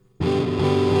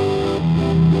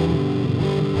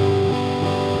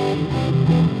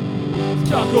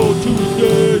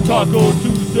Taco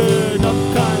Tuesday, not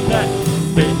the kind that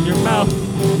spit in your mouth,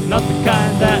 not the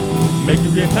kind that make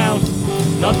you get house,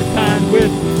 not the kind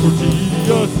with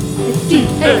tortillas.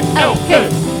 T-A-L-K,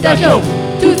 Taco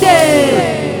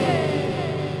Tuesday!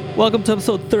 Welcome to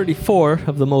episode 34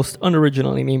 of the most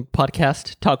unoriginally named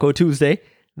podcast, Taco Tuesday.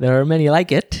 There are many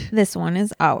like it. This one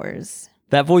is ours.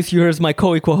 That voice you hear is my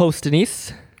co-equal host,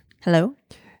 Denise. Hello.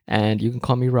 And you can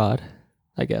call me Rod,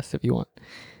 I guess, if you want.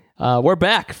 We're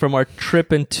back from our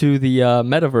trip into the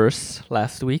metaverse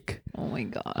last week. Oh my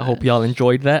God. I hope y'all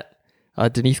enjoyed that.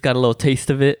 Denise got a little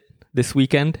taste of it this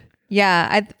weekend. Yeah,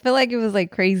 I feel like it was like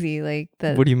crazy. Like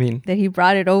What do you mean? that he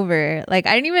brought it over. Like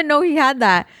I didn't even know he had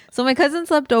that. So my cousin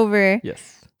slept over.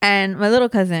 Yes. And my little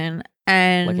cousin.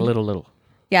 And Like little.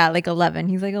 yeah, like 11.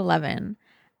 He's like 11.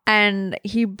 And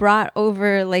he brought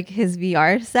over like his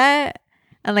VR set.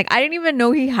 And like I didn't even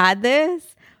know he had this.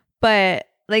 But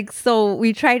like, so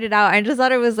we tried it out. I just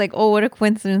thought it was like, oh, what a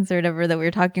coincidence or whatever that we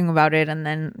were talking about it. And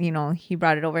then, you know, he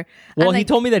brought it over. Well, and, he like,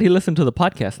 told me that he listened to the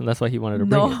podcast and that's why he wanted to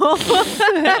bring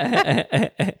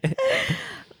it.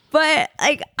 But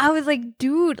like, I was like,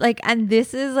 dude, like, and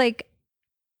this is like,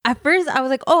 at first I was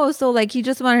like, oh, so like he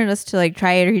just wanted us to like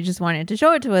try it or he just wanted to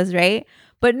show it to us, right?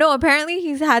 But no, apparently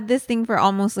he's had this thing for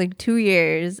almost like 2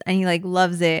 years and he like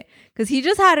loves it because he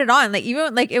just had it on. Like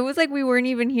even like it was like we weren't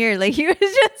even here. Like he was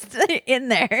just in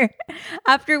there.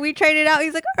 After we tried it out,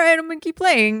 he's like, all right, I'm gonna keep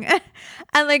playing.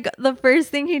 And like the first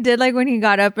thing he did, like when he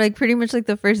got up, like pretty much like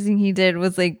the first thing he did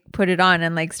was like put it on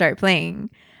and like start playing.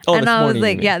 Oh, and this I was morning,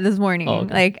 like, you mean? yeah, this morning. Oh,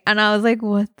 okay. Like, and I was like,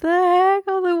 what the heck?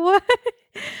 I was like, what?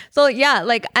 So yeah,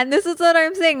 like, and this is what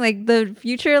I'm saying. Like the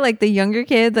future, like the younger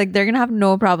kids, like they're gonna have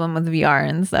no problem with VR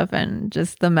and stuff and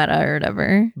just the meta or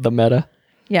whatever. The meta.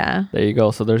 Yeah. There you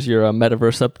go. So there's your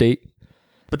metaverse update.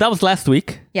 But that was last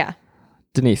week. Yeah.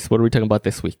 Denise, what are we talking about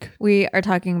this week? We are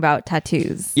talking about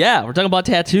tattoos. Yeah, we're talking about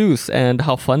tattoos and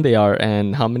how fun they are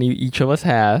and how many each of us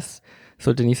has.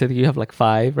 So Denise, I think you have like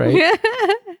 5, right?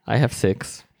 I have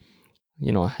 6.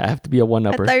 You know, I have to be a I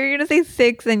one-upper. thought you were gonna say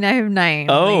 6 and I have 9.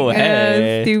 Oh, like,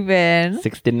 hey. Stupid.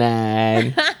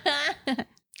 69.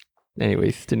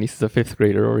 Anyways, Denise is a 5th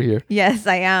grader over here. Yes,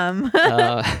 I am.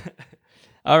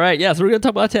 All right, yeah, so we're going to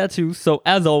talk about tattoos. So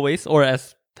as always, or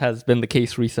as has been the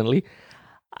case recently,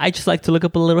 I just like to look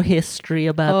up a little history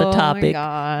about the topic.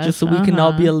 Gosh. Just so we can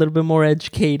all be a little bit more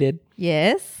educated.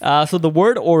 Yes. So the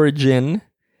word origin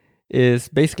is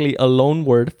basically a loan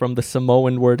word from the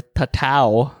Samoan word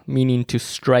tatau, meaning to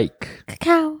strike.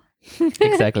 Cacao.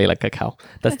 Exactly like cacao.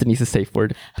 That's Denise's safe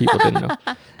word. People didn't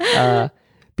know.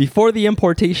 Before the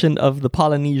importation of the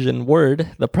Polynesian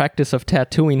word, the practice of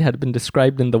tattooing had been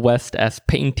described in the West as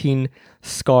painting,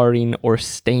 scarring, or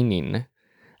staining.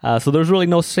 So there's really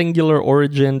no singular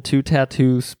origin to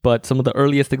tattoos, but some of the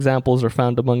earliest examples are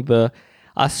found among the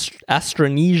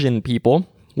Austronesian people,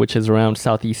 which is around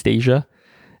Southeast Asia,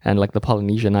 and like the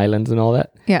Polynesian islands and all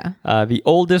that. Yeah. The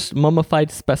oldest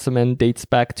mummified specimen dates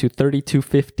back to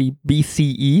 3250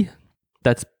 BCE.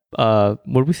 That's, what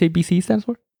did we say BCE stands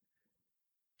for?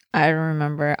 I don't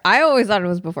remember. I always thought it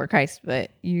was before Christ,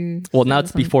 but you... Well, now said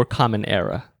it's something- before Common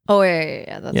Era. Oh,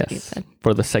 yeah. That's what you Yes, said.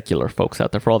 for the secular folks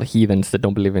out there, for all the heathens that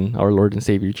don't believe in our Lord and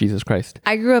Savior, Jesus Christ.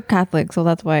 I grew up Catholic, so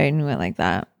that's why I knew it like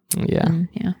that. Yeah,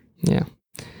 Yeah. yeah.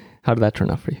 How did that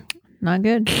turn out for you? Not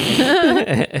good.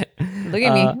 Look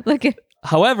at me. Look at...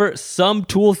 However, some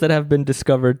tools that have been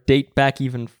discovered date back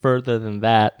even further than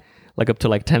that, like up to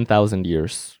like 10,000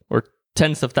 years or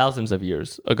tens of thousands of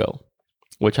years ago,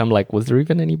 which I'm like, was there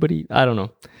even anybody? I don't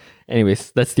know.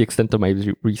 Anyways, that's the extent of my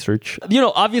research. You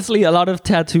know, obviously a lot of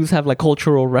tattoos have like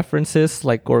cultural references,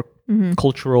 like, or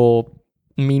cultural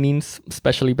meanings,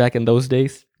 especially back in those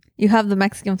days. You have the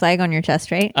Mexican flag on your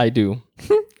chest, right? I do.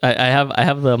 I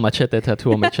have the machete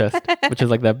tattoo on my chest, which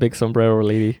is like that big sombrero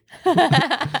lady.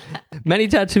 Many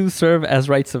tattoos serve as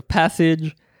rites of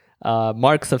passage,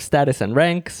 marks of status and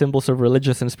rank, symbols of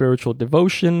religious and spiritual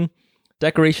devotion,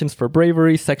 decorations for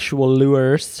bravery, sexual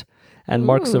lures, and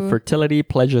marks of Ooh. fertility,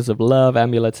 pledges of love,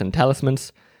 amulets and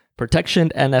talismans,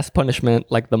 protection and as punishment,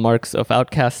 like the marks of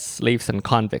outcasts, slaves, and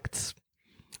convicts.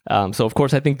 So, of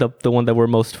course, I think the one that we're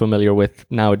most familiar with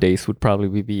nowadays would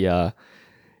probably be the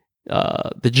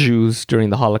Jews during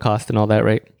the Holocaust and all that,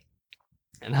 right?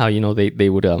 And how, you know, they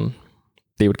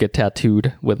would get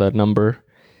tattooed with a number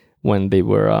when they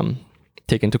were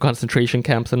taken to concentration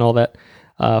camps and all that.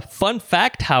 Fun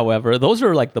fact, however, those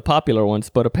are like the popular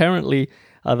ones, but apparently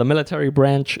the military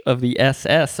branch of the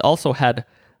SS also had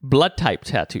blood type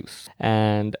tattoos.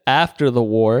 And after the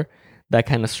war, that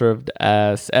kind of served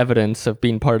as evidence of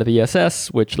being part of the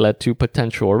SS, which led to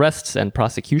potential arrests and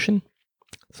prosecution.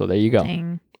 So there you go.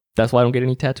 Dang. That's why I don't get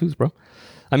any tattoos, bro.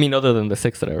 I mean, other than the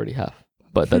 6 that I already have,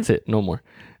 but that's it. No more.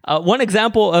 One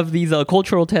example of these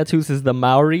cultural tattoos is the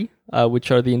Maori,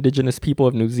 which are the indigenous people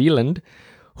of New Zealand,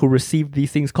 who received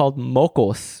these things called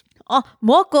mokos. Oh,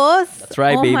 mocos. That's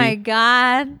right, oh baby. Oh my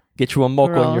God. Get you a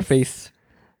moko on your Gross. face.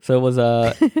 So it was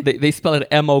they spell it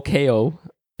MOKO,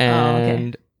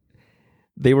 and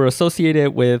they were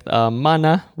associated with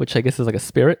mana, which I guess is like a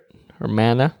spirit, or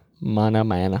mana,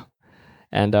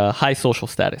 and high social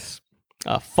status.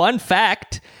 Fun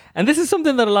fact, and this is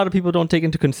something that a lot of people don't take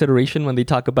into consideration when they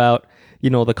talk about,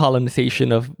 the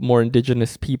colonization of more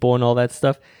indigenous people and all that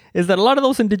stuff, is that a lot of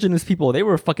those indigenous people, they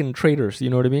were fucking traders, you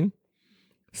know what I mean?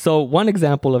 So one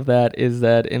example of that is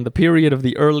that in the period of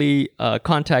the early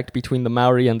contact between the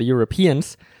Maori and the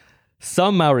Europeans,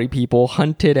 some Maori people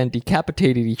hunted and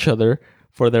decapitated each other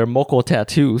for their moko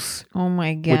tattoos, Oh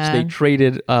my God. which they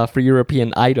traded for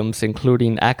European items,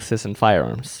 including axes and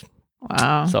firearms.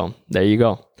 Wow. So there you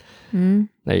go. Mm.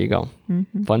 There you go.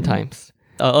 Mm-hmm. Fun times.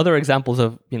 Other examples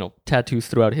of tattoos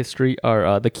throughout history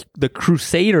are the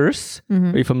Crusaders.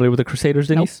 Mhm. Are you familiar with the Crusaders,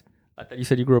 Denise? I thought you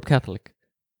said you grew up Catholic.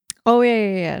 Oh,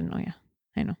 yeah. No, yeah.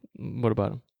 I know. What about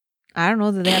them? I don't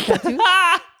know. Did they have tattoos?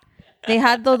 They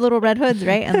had those little red hoods,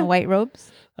 right? And the white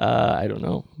robes. I don't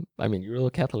know. I mean, you're a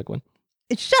little Catholic one.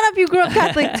 Shut up. You grew up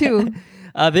Catholic too.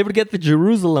 They would get the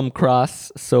Jerusalem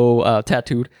cross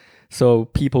tattooed, so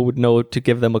people would know to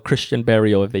give them a Christian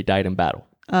burial if they died in battle.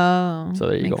 Oh. So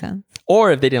there you makes go. sense.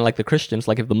 Or if they didn't like the Christians,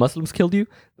 like if the Muslims killed you,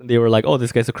 they were like, oh,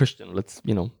 this guy's a Christian. Let's,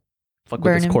 fuck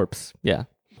Burn with his him. corpse. Yeah.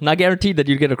 Not guaranteed that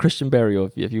you'd get a Christian burial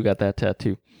if you got that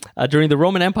tattoo. During the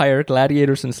Roman Empire,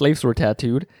 gladiators and slaves were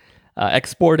tattooed.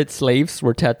 Exported slaves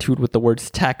were tattooed with the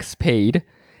words tax paid.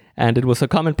 And it was a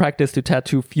common practice to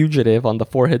tattoo fugitive on the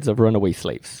foreheads of runaway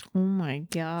slaves. Oh my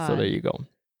God. So there you go.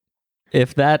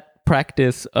 If that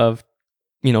practice of,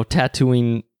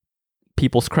 tattooing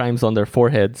people's crimes on their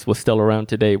foreheads was still around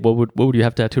today, what would you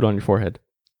have tattooed on your forehead?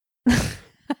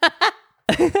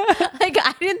 Like,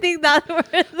 I didn't think that's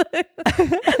where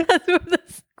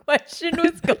this question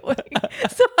was going.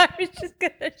 So I was just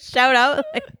gonna shout out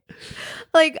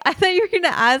like I thought you were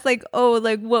gonna ask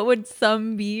what would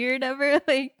some be or whatever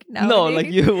nowadays. No, like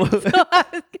you. So I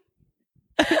was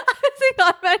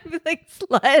automatically like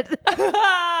slut.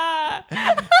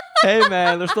 Hey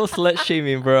man, there's no slut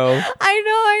shaming, bro.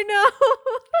 I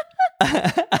know.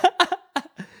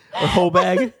 Or hoe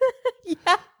bag.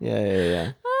 Yeah.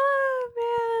 Yeah.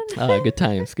 Oh man. Good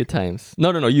times.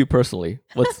 No, you personally.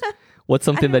 What's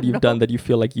something that you've done that you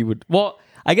feel like you would? Well,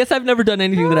 I guess I've never done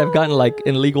anything that I've gotten like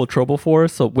in legal trouble for.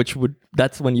 So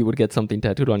that's when you would get something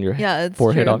tattooed on your it's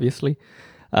forehead, true. obviously.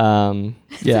 Yeah.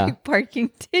 Like parking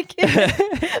ticket.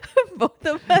 Both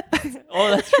of us. Oh,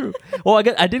 that's true. Oh, I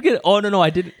did get. Oh no, I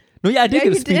didn't. No, yeah, I did Yeah,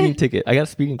 get a you speeding did. ticket. I got a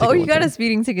speeding ticket. Oh, you one got time. a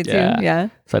speeding ticket too. Yeah. Yeah.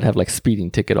 So I'd have like speeding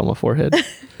ticket on my forehead.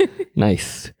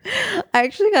 Nice. I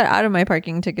actually got out of my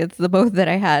parking tickets, the both that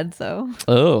I had. So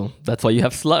Oh, that's why you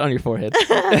have slut on your forehead.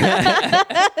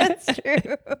 that's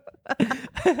true.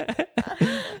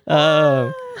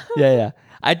 Yeah.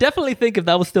 I definitely think if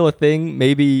that was still a thing,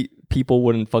 maybe people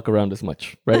wouldn't fuck around as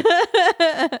much, right?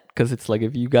 Because it's like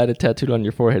if you got it tattooed on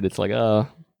your forehead, it's like, I'm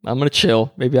gonna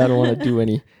chill. Maybe I don't want to do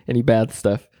any bad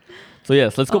stuff. So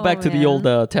yes, let's go back to the man.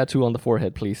 old tattoo on the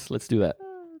forehead, please. Let's do that.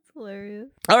 That's hilarious.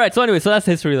 All right. So anyway, that's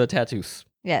the history of the tattoos.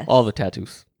 Yes. All the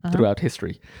tattoos throughout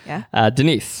history. Yeah.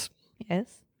 Denise.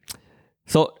 Yes.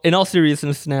 So In all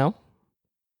seriousness now,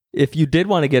 if you did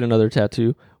want to get another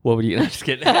tattoo, what would you... No, just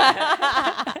kidding.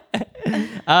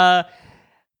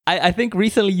 I think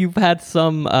recently you've had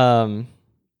some...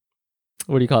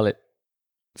 what do you call it?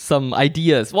 Some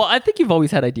ideas. Well, I think you've always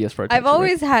had ideas for a tattoo, I've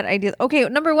always had ideas. Okay,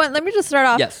 number one, let me just start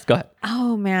off. Yes, go ahead.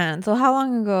 Oh man, so how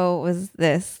long ago was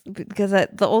this? Because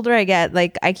the older I get,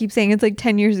 like I keep saying it's like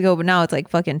 10 years ago, but now it's like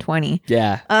fucking 20.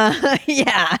 Yeah.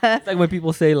 Yeah. It's like when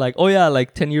people say like, oh yeah,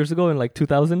 like 10 years ago in like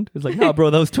 2000. It's like, no, bro,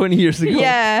 that was 20 years ago.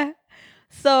 Yeah.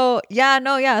 So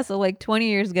so like 20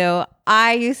 years ago,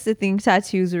 I used to think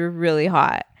tattoos were really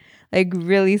hot. Like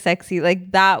really sexy.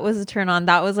 Like that was a turn on.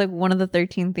 That was like one of the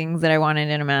 13 things that I wanted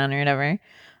in a man or whatever.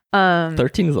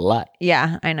 13 is a lot.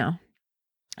 Yeah, I know.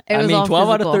 It I was mean, all 12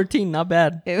 out of physical. 13, not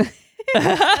bad. It was-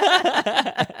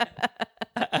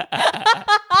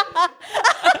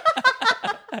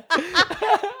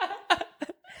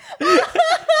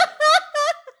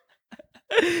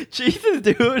 Jesus,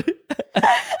 dude.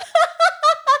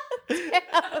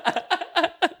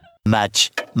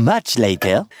 Much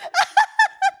later.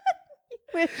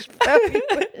 Wish, bro,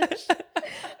 wish.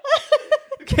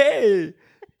 Okay.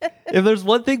 If there's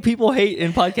one thing people hate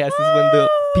in podcasts is when the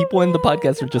people in the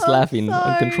podcast are just I'm laughing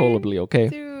sorry. uncontrollably, okay?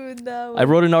 Dude, I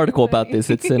wrote an article about this.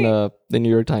 It's in the New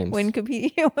York Times.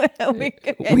 Wikipedia.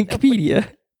 Wikipedia.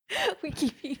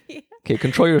 Wikipedia. Okay,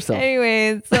 control yourself.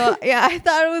 Anyways, so yeah, I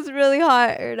thought it was really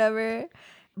hot or whatever.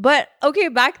 But okay,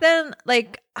 back then,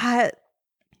 like,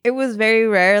 it was very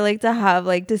rare, like, to have,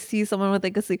 like, to see someone with,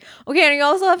 like, a sleeve. Okay, and you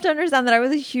also have to understand that I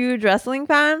was a huge wrestling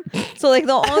fan. So, like,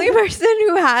 the only person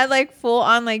who had, like, full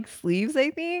on, like, sleeves, I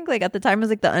think, like, at the time was,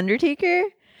 like, The Undertaker.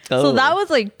 So Oh. that was,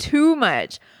 like, too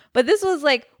much. But this was,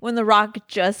 like, when The Rock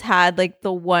just had, like,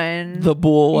 the one. The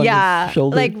bull on his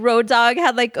shoulder. Like, Road Dogg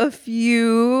had, like, a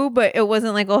few, but it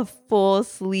wasn't, like, a full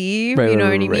sleeve. You know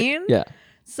what I mean? Yeah.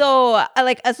 So,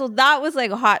 so that was,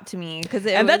 like, hot to me.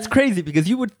 And that's crazy because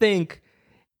you would think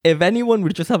if anyone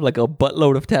would just have like a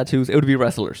buttload of tattoos, it would be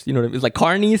wrestlers. You know what I mean? It's like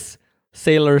carnies,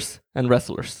 sailors, and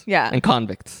wrestlers. Yeah. And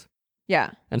convicts. Yeah.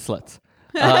 And sluts.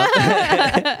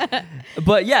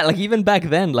 But yeah, like even back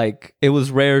then, like it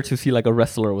was rare to see like a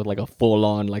wrestler with like a full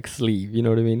on like sleeve. You know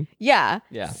what I mean? Yeah.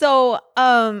 Yeah. So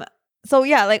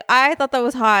yeah, like I thought that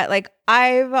was hot. Like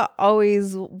I've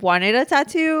always wanted a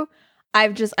tattoo.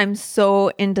 I'm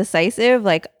so indecisive.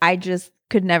 Like I just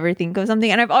could never think of something.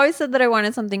 And I've always said that I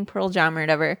wanted something Pearl Jam or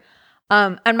whatever.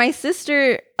 And my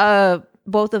sister,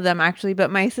 both of them actually, but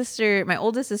my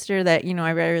oldest sister that, you know,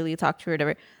 I rarely talk to or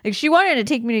whatever, like she wanted to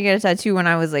take me to get a tattoo when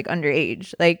I was like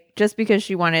underage, like just because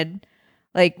she wanted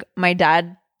like my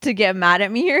dad to get mad at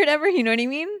me or whatever, you know what I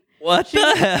mean? What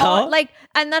the hell? Like,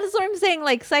 and that's what I'm saying,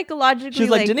 like psychologically. She's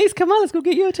like, Denise, come on, let's go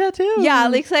get you a tattoo. Yeah,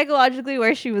 like psychologically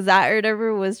where she was at or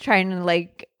whatever was trying to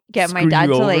like get my Screw dad you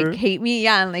to over? like hate me,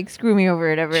 yeah, and like screw me over or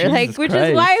whatever. Jesus like, which Christ.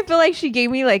 is why I feel like she gave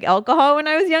me like alcohol when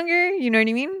I was younger. You know what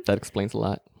I mean? That explains a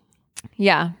lot.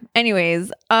 Yeah.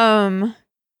 Anyways, and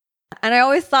I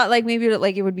always thought like maybe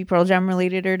like it would be Pearl Jam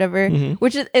related or whatever, Mhm.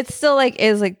 which it's still like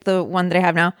is like the one that I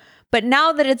have now. But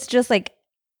now that it's just like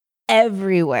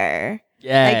everywhere,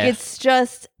 Yeah. like it's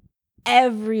just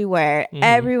everywhere. Mhm.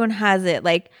 Everyone has it.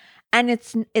 Like, and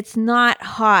it's not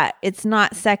hot. It's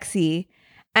not sexy.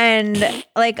 And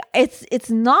like it's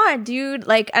not, dude.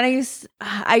 Like, and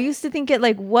I used to think it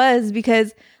like was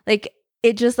because like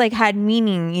it just like had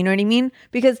meaning, you know what I mean?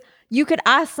 Because you could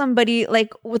ask somebody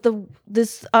like with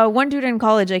this one dude in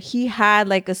college, like he had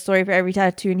like a story for every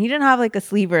tattoo and he didn't have like a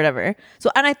sleeve or whatever. So,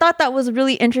 and I thought that was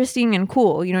really interesting and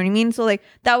cool, you know what I mean? So like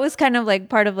that was kind of like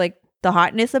part of like the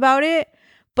hotness about it.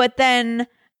 But then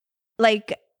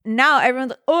like now everyone's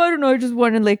like, oh, I don't know, I just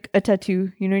wanted like a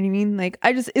tattoo, you know what I mean? Like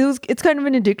it's kind of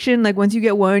an addiction. Like once you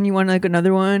get one, you want like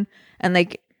another one, and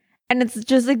it's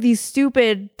just like these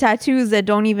stupid tattoos that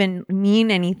don't even mean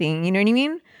anything, you know what I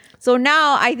mean? So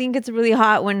now I think it's really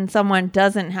hot when someone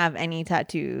doesn't have any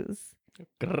tattoos.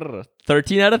 Grr,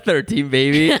 13 out of 13,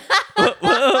 baby.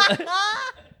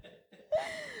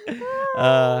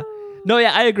 No,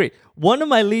 yeah, I agree. One of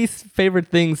my least favorite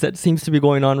things that seems to be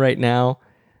going on right now,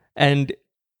 and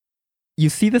you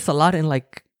see this a lot in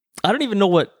like, I don't even know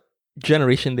what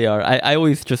generation they are. I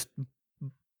always just,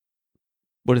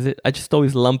 what is it? I just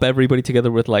always lump everybody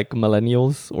together with like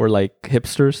millennials or like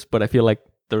hipsters, but I feel like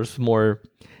there's more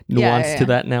nuance to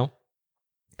that now.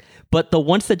 But the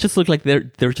ones that just look like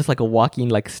they're just like a walking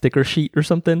like sticker sheet or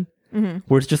something,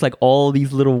 where it's just like all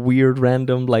these little weird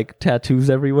random like tattoos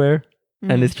everywhere.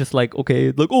 And it's just like,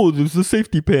 okay, like, oh, this is a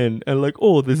safety pin. And like,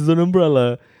 oh, this is an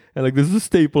umbrella. And like, this is a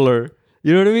stapler.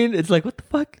 You know what I mean? It's like, what the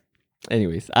fuck?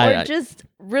 Anyways. Or just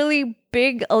really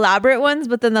big, elaborate ones,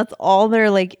 but then that's all there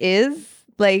like is.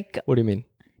 Like, what do you mean?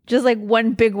 just like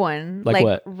one big one. Like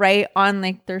what? Right on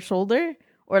like their shoulder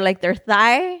or like their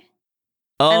thigh.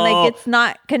 Oh, And like it's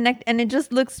not connect, and it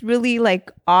just looks really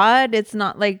like odd. It's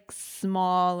not like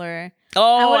small or and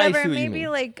I whatever. see what you Maybe mean.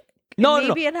 like No.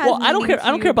 maybe it has. Well, I don't care. meaning I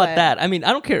don't to care you, about but- that. I mean,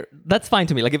 I don't care. That's fine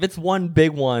to me. Like if it's one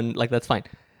big one, like that's fine.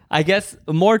 I guess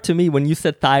more to me when you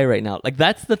said thigh right now, like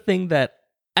that's the thing that,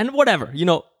 and whatever, you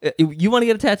know, you want to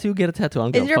get a tattoo, get a tattoo. I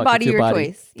don't give It's a your fuck. body, It's your your body.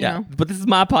 choice, you Yeah, know? but this is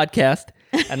my podcast,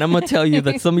 and I'm gonna tell you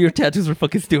that some of your tattoos are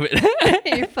fucking stupid.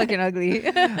 You're fucking ugly.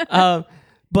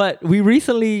 But we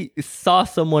recently saw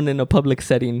someone in a public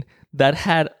setting that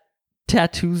had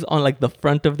tattoos on like the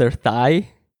front of their thigh.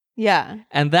 Yeah.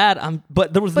 And that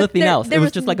but there was But nothing else. It there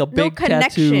was just like a big tattoo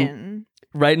connection.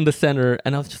 right in the center,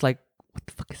 and I was just like, what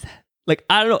the fuck is that? Like,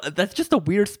 I don't know. That's just a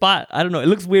weird spot. I don't know. It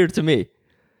looks weird to me.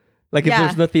 Like if Yeah.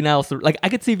 there's nothing else, like I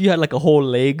could see if you had like a whole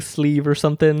leg sleeve or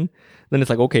something, then it's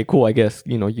like, okay, cool. I guess,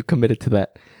 you know, you committed to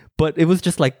that. But it was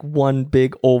just like one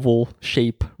big oval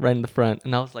shape right in the front.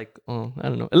 And I was like, oh, I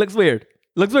don't know. It looks weird. It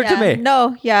looks weird to Yeah. me.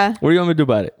 No, yeah. What do you want me to do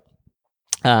about it?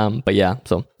 But yeah,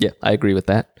 so yeah, I agree with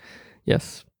that.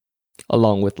 Yes.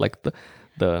 Along with like the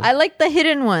I like the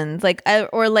hidden ones, like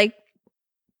or like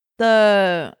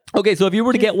the Okay, so if you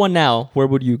were to get one now, where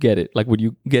would you get it? Like, would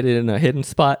you get it in a hidden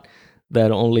spot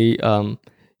that only,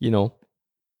 you know?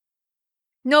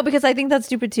 No, because I think that's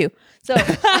stupid too. So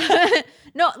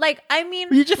no, like I mean,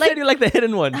 You just like, said you like the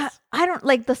hidden ones. I don't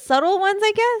like the subtle ones,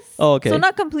 I guess. Oh, okay. So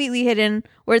not completely hidden,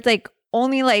 where it's like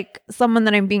only like someone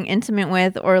that I'm being intimate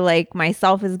with or like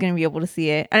myself is going to be able to see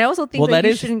it. And I also think that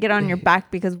you shouldn't get on your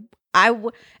back because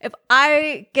if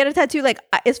I get a tattoo, like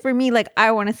it's for me, like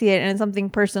I want to see it and it's something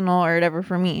personal or whatever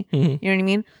for me. Mm-hmm. You know what I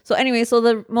mean? So anyway, so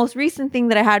the most recent thing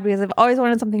that I had, because I've always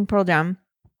wanted something Pearl Jam,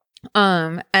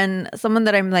 and someone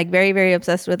that I'm like very, very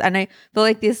obsessed with, and I feel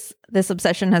like this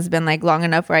obsession has been like long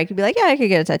enough where I could be like, yeah, I could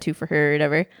get a tattoo for her or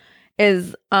whatever.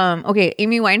 Is okay,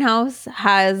 Amy Winehouse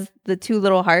has the 2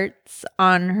 little hearts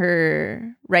on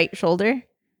her right shoulder.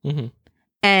 Mm-hmm.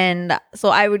 And so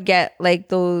I would get like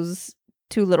those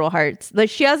 2 little hearts. Like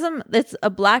she has them, it's a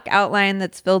black outline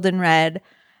that's filled in red.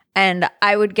 And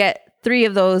I would get 3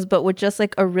 of those, but with just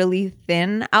like a really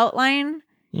thin outline.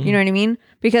 Mm-hmm. You know what I mean?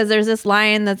 Because there's this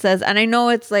line that says, and I know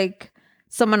it's like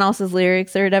someone else's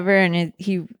lyrics or whatever, and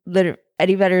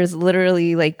Eddie Vedder is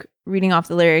literally like reading off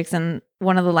the lyrics, and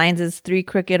one of the lines is 3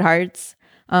 crooked hearts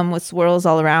with swirls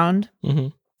all around. Mm-hmm.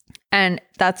 And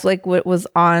that's like what was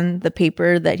on the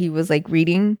paper that he was like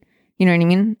reading. You know what I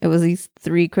mean? It was these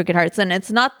 3 crooked hearts. And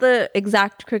it's not the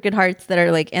exact crooked hearts that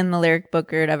are like in the lyric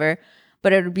book or whatever,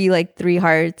 but it would be like 3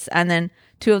 hearts. And then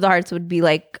 2 of the hearts would be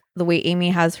like the way Amy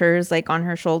has hers, like on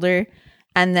her shoulder.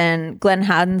 And then Glenn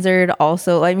Hansard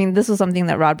also, I mean, this was something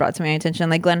that Rod brought to my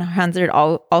attention. Like Glenn Hansard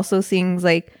also sings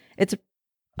like, it's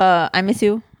I Miss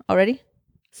You Already.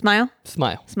 Smile.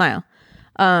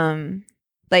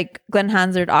 Like Glenn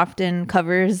Hansard often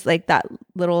covers like that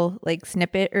little like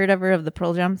snippet or whatever of the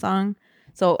Pearl Jam song.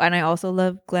 So, and I also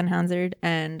love Glenn Hansard.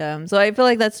 And so I feel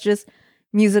like that's just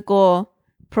musical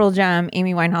Pearl Jam,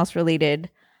 Amy Winehouse related.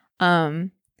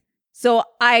 So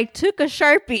I took a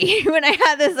Sharpie when I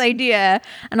had this idea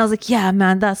and I was like, yeah,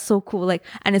 man, that's so cool. Like,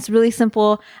 and it's really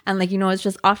simple. And like, you know, it's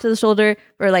just off to the shoulder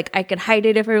or like I could hide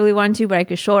it if I really wanted to, but I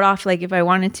could show it off like if I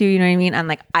wanted to, you know what I mean? And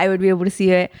like, I would be able to see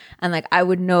it. And like, I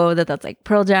would know that that's like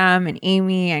Pearl Jam and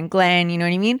Amy and Glenn, you know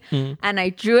what I mean? Mm-hmm. And I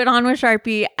drew it on with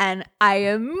Sharpie and I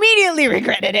immediately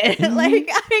regretted it. Mm-hmm. Like,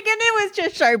 and it was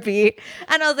just Sharpie.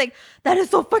 And I was like, that is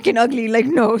so fucking ugly. Like,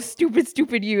 no,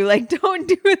 stupid you. Like, don't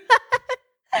do that.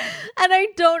 And I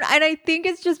think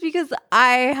it's just because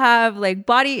I have like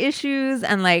body issues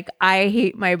and like I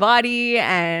hate my body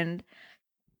and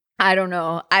I don't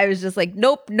know. I was just like,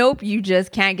 nope, you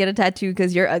just can't get a tattoo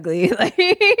because you're ugly. Like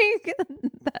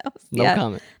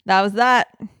comment. That was that.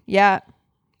 Yeah.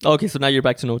 Okay, so now you're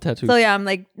back to no tattoos. So yeah, I'm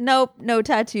like, nope, no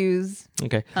tattoos.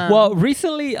 Okay. Well,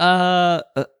 recently,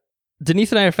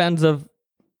 Denise and I are fans of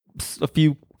a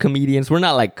few comedians. We're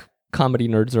not like comedy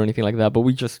nerds or anything like that, but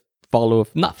we just we're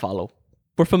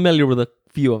familiar with a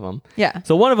few of them. Yeah.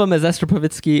 So one of them is Esther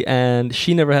Povitsky, and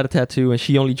she never had a tattoo, and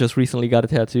she only just recently got a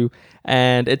tattoo.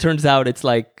 And it turns out it's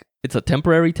a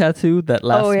temporary tattoo that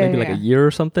lasts a year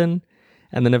or something.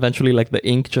 And then eventually like the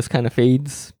ink just kind of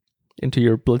fades into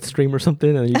your bloodstream or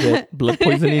something, and you get blood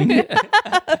poisoning.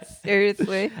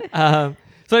 Seriously. So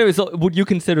anyway, so would you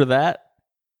consider that?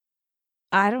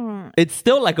 I don't. It's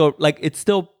still it's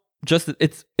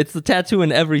a tattoo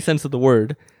in every sense of the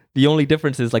word. The only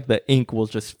difference is like the ink will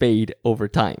just fade over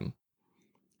time.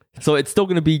 So it's still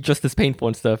going to be just as painful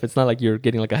and stuff. It's not like you're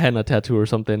getting like a henna tattoo or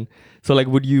something. So like,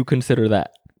 would you consider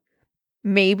that?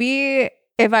 Maybe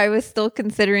if I was still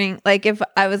considering, like if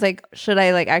I was like, should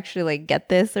I like actually like get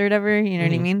this or whatever? You know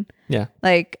what I mean? Yeah.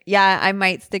 Like, yeah, I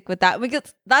might stick with that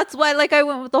because that's why like I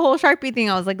went with the whole Sharpie thing.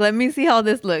 I was like, let me see how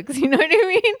this looks. You know what I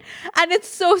mean? And it's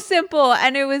so simple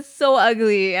and it was so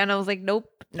ugly. And I was like, nope.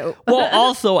 Well,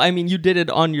 also, I mean, you did it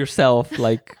on yourself,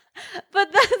 like.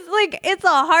 But that's like, it's a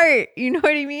heart. You know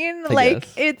what I mean? I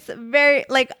guess. It's very,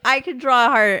 like, I could draw a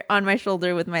heart on my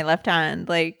shoulder with my left hand.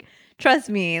 Like, trust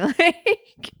me.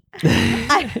 Like,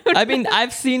 I mean,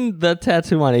 I've seen the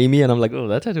tattoo on Amy and I'm like, oh,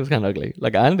 that tattoo was kind of ugly.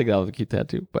 Like, I don't think that was a cute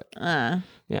tattoo, but yeah.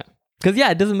 Because,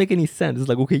 yeah, it doesn't make any sense. It's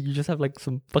like, okay, you just have like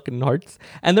some fucking hearts.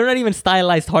 And they're not even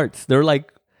stylized hearts. They're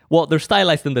like, well, they're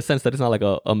stylized in the sense that it's not like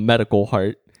a medical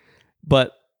heart,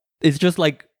 but it's just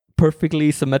like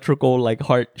perfectly symmetrical, like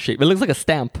heart shape. It looks like a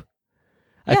stamp.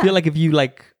 Yeah. I feel like if you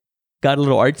like got a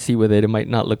little artsy with it, it might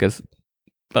not look as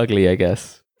ugly, I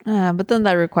guess. But then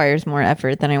that requires more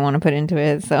effort than I want to put into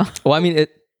it. So, well, I mean,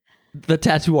 the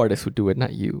tattoo artist would do it,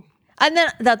 not you. And then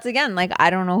that's again, like,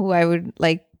 I don't know who I would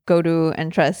like go to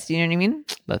and trust. You know what I mean?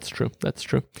 That's true.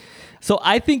 So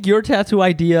I think your tattoo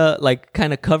idea like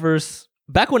kind of covers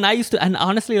back when I used to, and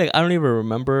honestly, like, I don't even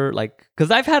remember, like,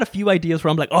 because I've had a few ideas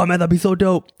where I'm like, oh man, that'd be so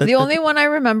dope. The only one I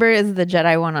remember is the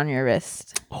Jedi one on your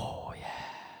wrist. Oh yeah,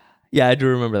 yeah, I do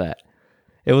remember that.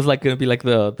 It was like gonna be like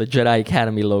the Jedi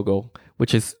Academy logo,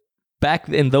 which is back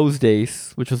in those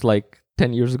days, which was like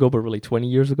 10 years ago, but really 20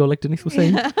 years ago, like Denise was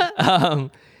saying.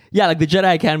 Yeah, like the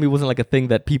Jedi Academy wasn't like a thing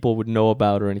that people would know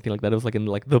about or anything like that. It was like in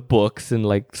like the books and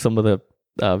like some of the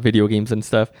video games and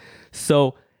stuff.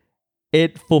 So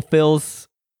it fulfills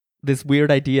this weird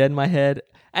idea in my head.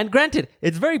 And granted,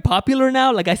 it's very popular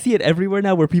now. Like I see it everywhere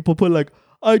now where people put like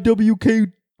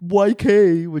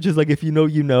IWKYK, which is like if you know,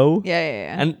 you know.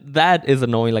 Yeah. And that is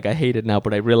annoying. Like I hate it now,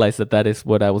 but I realized that is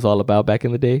what I was all about back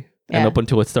in the day. And up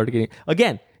until it started getting,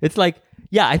 again, it's like,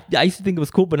 yeah, I used to think it was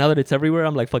cool, but now that it's everywhere,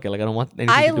 I'm like, fuck it, like I don't want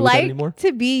anything to do with that anymore. I like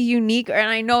to be unique, and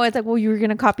I know it's like, well, you were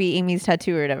gonna copy Amy's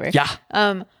tattoo or whatever.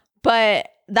 Yeah. But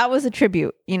that was a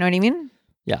tribute. You know what I mean?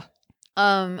 Yeah.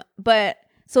 But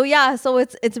so yeah, so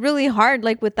it's really hard,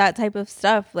 like with that type of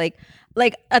stuff, like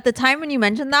at the time when you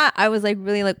mentioned that, I was like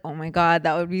really like, oh my god,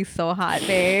 that would be so hot,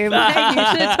 babe. Like,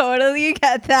 you should totally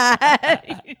get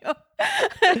that. You know?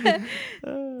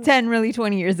 10 really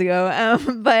 20 years ago,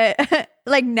 but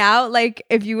like now, like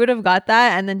if you would have got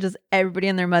that and then just everybody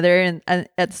and their mother and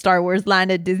at Star Wars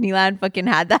Land at Disneyland fucking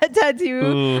had that tattoo,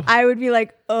 Ooh. I would be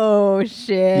like, oh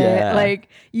shit, Yeah. like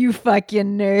you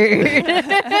fucking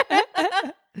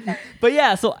nerd. But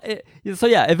yeah, so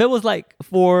yeah, if it was like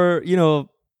for, you know,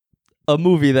 a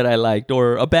movie that I liked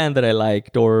or a band that I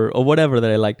liked or whatever that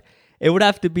I liked, it would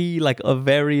have to be like a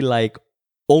very like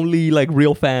only like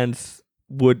real fans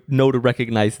would know to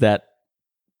recognize that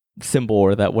symbol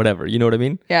or that whatever, you know what I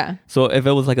mean? Yeah. So if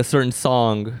it was like a certain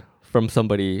song from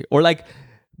somebody, or like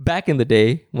back in the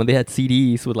day when they had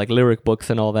CDs with like lyric books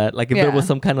and all that, like if there was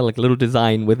some kind of like little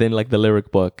design within like the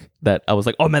lyric book that I was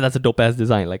like, oh man, that's a dope ass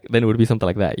design, like then it would be something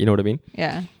like that, you know what I mean?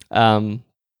 Yeah.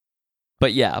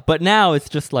 But now it's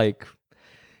just like,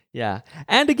 yeah.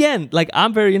 And again, like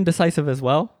I'm very indecisive as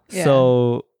well. Yeah.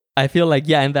 So I feel like,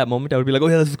 yeah, in that moment I would be like, oh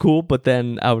yeah, this is cool. But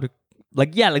then I would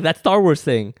like, yeah, like that Star Wars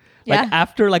thing. Like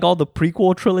after like all the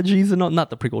prequel trilogies and all, not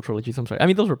the prequel trilogies, I'm sorry. I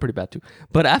mean, those were pretty bad too.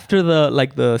 But after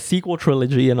the sequel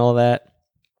trilogy and all that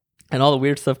and all the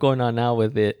weird stuff going on now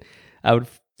with it, I would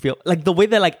feel like the way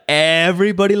that like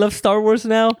everybody loves Star Wars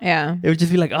now. Yeah. It would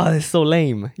just be like, oh, this is so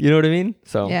lame. You know what I mean?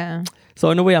 So yeah. So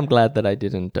in a way, I'm glad that I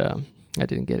didn't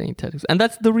get any tattoos. And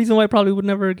that's the reason why I probably would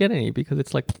never get any, because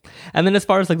it's like, and then as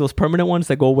far as like those permanent ones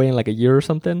that go away in like a year or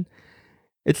something,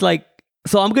 it's like,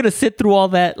 so I'm going to sit through all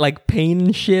that like pain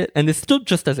and shit. And it's still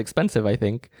just as expensive, I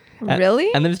think.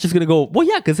 Really? And then it's just going to go, well,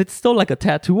 yeah, because it's still like a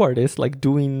tattoo artist, like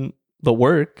doing the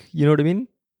work. You know what I mean?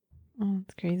 Oh,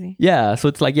 it's crazy. Yeah. So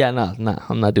it's like, yeah, nah,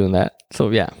 I'm not doing that. So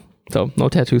yeah. So no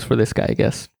tattoos for this guy, I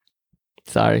guess.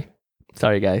 Sorry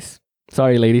guys.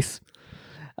 Sorry, ladies.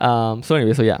 So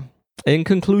anyway, so yeah. In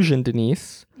conclusion,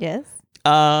 Denise. Yes.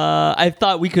 I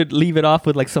thought we could leave it off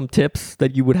with like some tips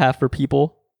that you would have for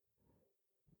people.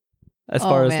 As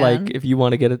far as like if you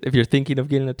want to get it, if you're thinking of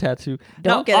getting a tattoo,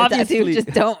 don't get a tattoo. Just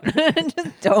don't.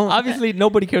 Just don't. Obviously,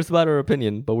 nobody cares about our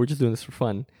opinion, but we're just doing this for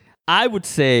fun. I would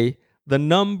say the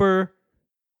number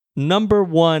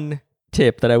one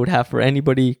tip that I would have for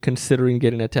anybody considering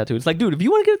getting a tattoo. It's like, dude, if you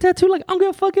want to get a tattoo, like I'm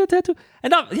gonna fuck get a tattoo.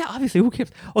 And yeah, obviously, who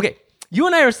cares? Okay, you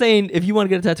and I are saying if you want to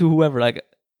get a tattoo, whoever, like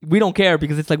we don't care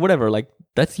because it's like whatever, like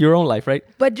that's your own life, right?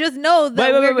 But just know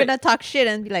that we're gonna talk shit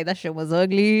and be like, that shit was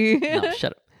ugly. No,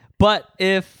 shut up. But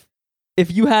if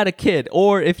you had a kid,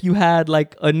 or if you had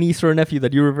like a niece or a nephew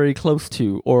that you were very close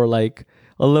to, or like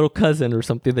a little cousin or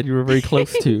something that you were very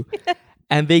close to,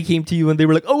 and they came to you and they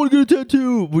were like, I want to get a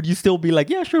tattoo, would you still be like,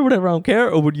 yeah, sure, whatever, I don't care?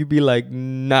 Or would you be like,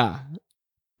 nah?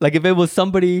 Like if it was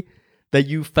somebody that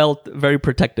you felt very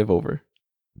protective over?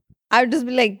 I would just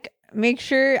be like, make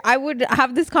sure I would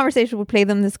have this conversation, would play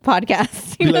them this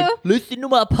podcast. You know? Like, listen to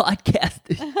my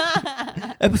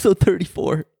podcast. Episode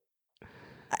 34.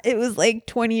 It was like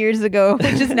 20 years ago,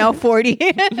 which is now 40.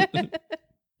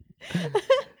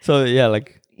 So yeah,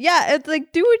 like, yeah, it's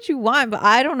like, do what you want, but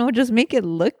I don't know, just make it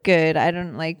look good. I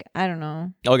don't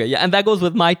know. Okay, yeah, and that goes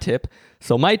with my tip.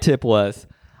 So my tip was,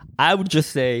 I would just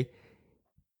say,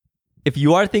 if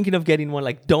you are thinking of getting one,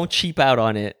 like, don't cheap out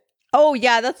on it. Oh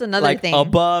yeah, that's another like, thing.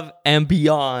 Above and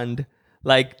beyond.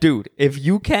 Like, dude, if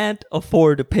you can't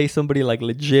afford to pay somebody like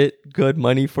legit good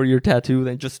money for your tattoo,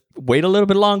 then just wait a little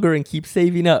bit longer and keep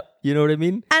saving up. You know what I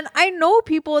mean? And I know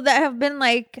people that have been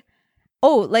like,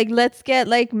 oh, like, let's get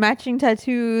like matching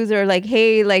tattoos, or like,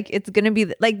 hey, like it's gonna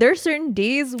be like there's certain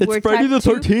days it's where Friday the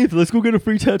 13th. Let's go get a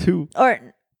free tattoo.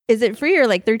 Or is it free or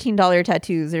like $13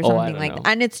 tattoos or I something don't like know. that?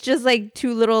 And it's just like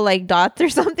 2 little like dots or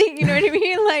something. You know what I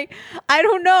mean? Like, I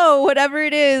don't know, whatever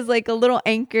it is, like a little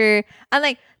anchor. And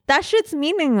like, that shit's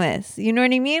meaningless. You know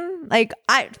what I mean? Like,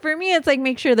 for me, it's like,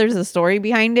 make sure there's a story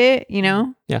behind it, you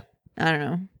know? Yeah. I don't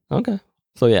know. Okay.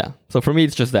 So yeah. So for me,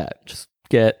 it's just that. Just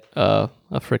get a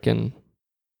freaking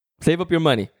save up your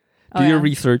money, do your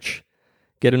research,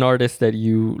 get an artist that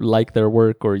you like their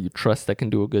work or you trust that can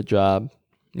do a good job.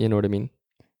 You know what I mean?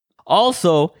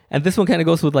 Also, and this one kind of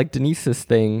goes with like Denise's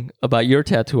thing about your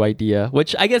tattoo idea,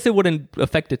 which I guess it wouldn't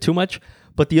affect it too much.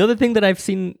 But the other thing that I've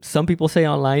seen some people say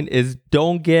online is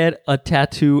don't get a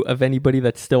tattoo of anybody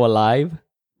that's still alive,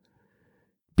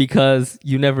 because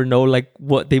you never know like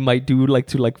what they might do, like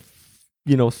to like,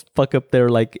 you know, fuck up their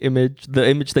like image, the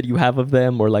image that you have of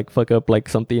them, or like fuck up like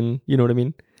something, you know what I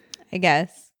mean? I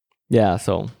guess. Yeah,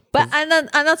 so. But and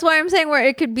that's why I'm saying where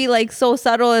it could be like so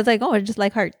subtle. It's like, oh, it's just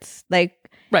like hearts. Like,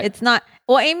 Right. It's not.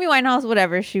 Well, Amy Winehouse,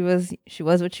 whatever. She was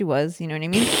what she was. You know what I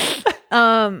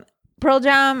mean? Pearl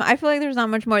Jam. I feel like there's not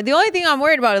much more. The only thing I'm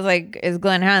worried about is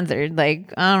Glenn Hansard.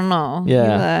 Like, I don't know.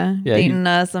 Yeah. He's, dating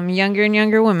some younger and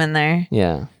younger women there.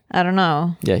 Yeah. I don't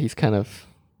know. Yeah, he's kind of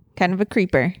a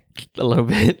creeper. a little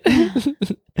bit.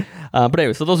 But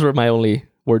anyway, so those were my only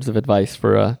words of advice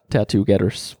for tattoo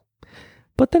getters.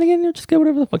 But then again, you just get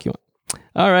whatever the fuck you want.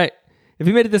 All right. If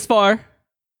you made it this far,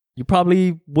 you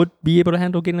probably would be able to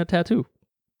handle getting a tattoo.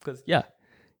 Because, yeah,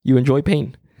 you enjoy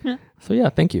pain. Yeah. So, yeah,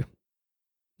 thank you.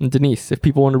 And Denise, if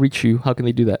people want to reach you, how can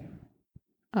they do that?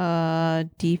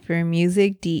 D for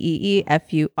music,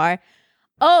 DEEFUR.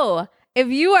 Oh, if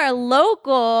you are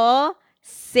local,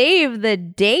 save the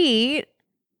date.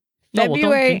 No, well, don't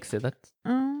February. jinx it. That's,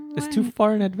 it's too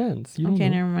far in advance. You don't Okay,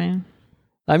 know. never mind.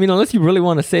 I mean, unless you really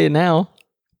want to say it now.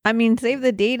 I mean, save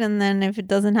the date, and then if it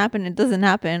doesn't happen, it doesn't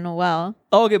happen. Oh, well.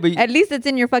 Oh, okay, but At least it's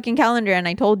in your fucking calendar, and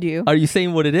I told you. are you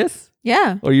saying what it is?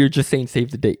 Yeah. Or you're just saying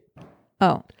save the date?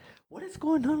 Oh, What is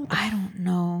going on? I don't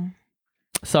know.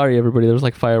 Sorry, everybody. There was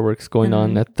like fireworks going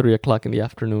on Mhm. at 3:00 in the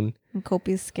afternoon.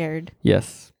 Kopi's scared.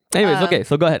 Yes. Anyways, okay.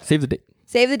 So go ahead. Save the date.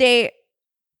 Save the date.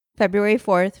 February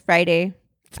 4th, Friday.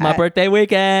 It's my birthday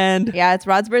weekend. Yeah, it's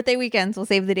Rod's birthday weekend, so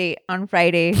save the date on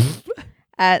Friday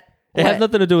at It has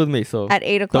nothing to do with me, so at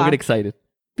 8 don't o'clock. get excited.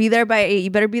 Be there by 8. You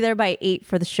better be there by 8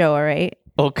 for the show, all right?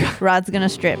 Oh, God. Rod's gonna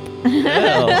strip.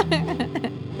 Hell.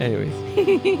 Anyways.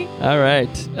 All right.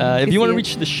 If you want to see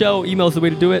reach the show, email is the way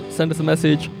to do it. Send us a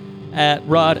message at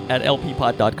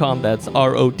rod@lppod.com. That's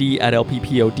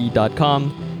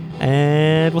ROD@lppod.com.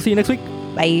 And we'll see you next week.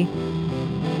 Bye.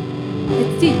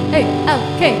 It's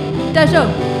TALK, the show,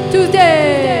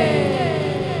 Tuesday.